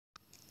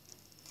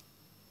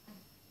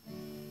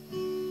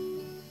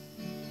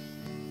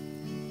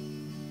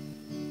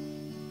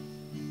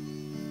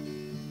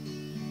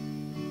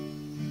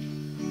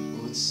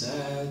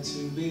sad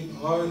to be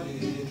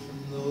parted from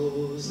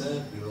those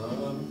that we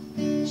love.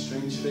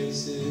 Strange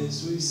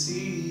faces we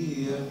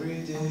see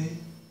every day.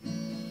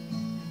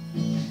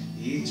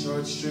 Each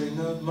heartstring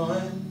of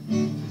mine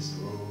is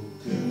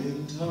broken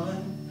in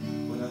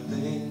time when I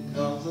think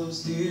of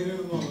those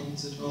dear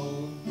ones at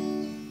home.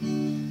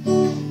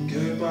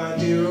 Goodbye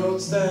dear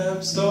old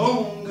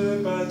Stepstone,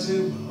 goodbye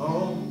to my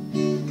home.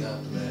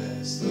 God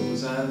bless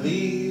those I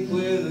leave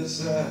with a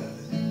sigh.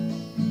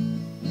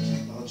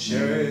 I'll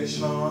cherish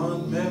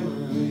fond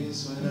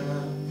memories when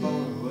I'm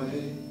far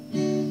away,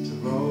 to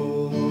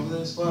roam over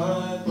this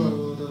wide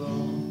world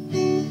alone.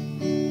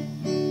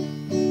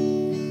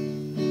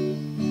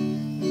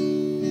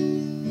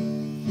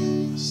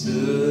 I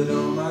stood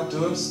on my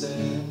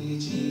doorstep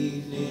each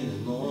evening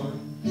and morn.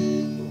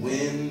 The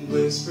wind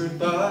whispered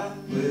by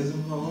with a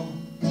moan.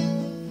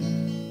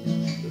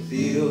 The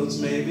fields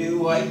may be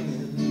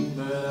whitening,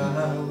 but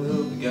I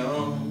will be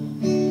gone,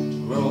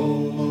 to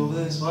roam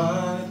over this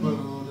wide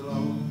world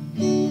alone.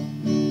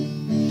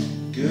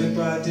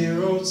 Goodbye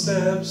dear old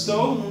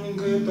Stepstone,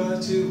 goodbye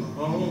to my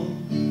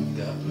home.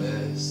 God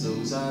bless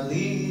those I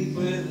leave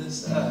with a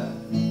sigh.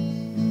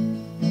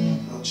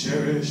 I'll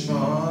cherish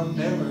fond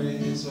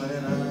memories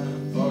when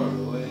I'm far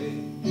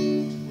away,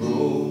 to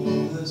roam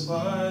over this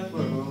wide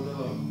world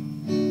alone.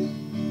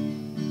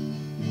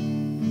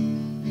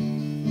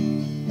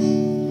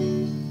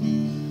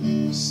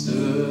 I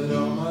stood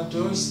on my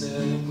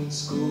doorstep when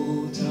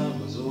school time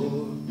was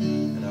o'er,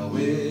 and I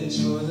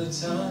wished for the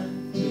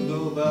time to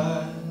go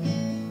by.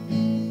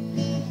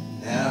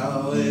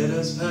 Now it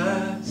has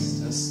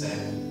passed, I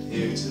stand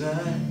here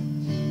tonight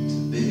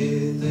to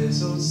bid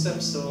this old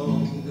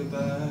Stepstone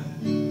goodbye.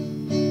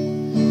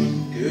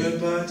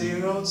 Goodbye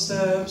dear old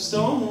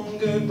Stepstone,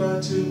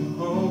 goodbye to my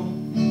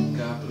home.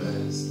 God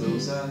bless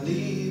those I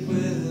leave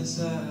with a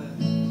sigh.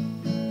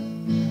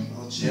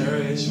 I'll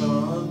cherish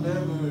fond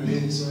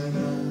memories when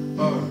I'm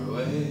far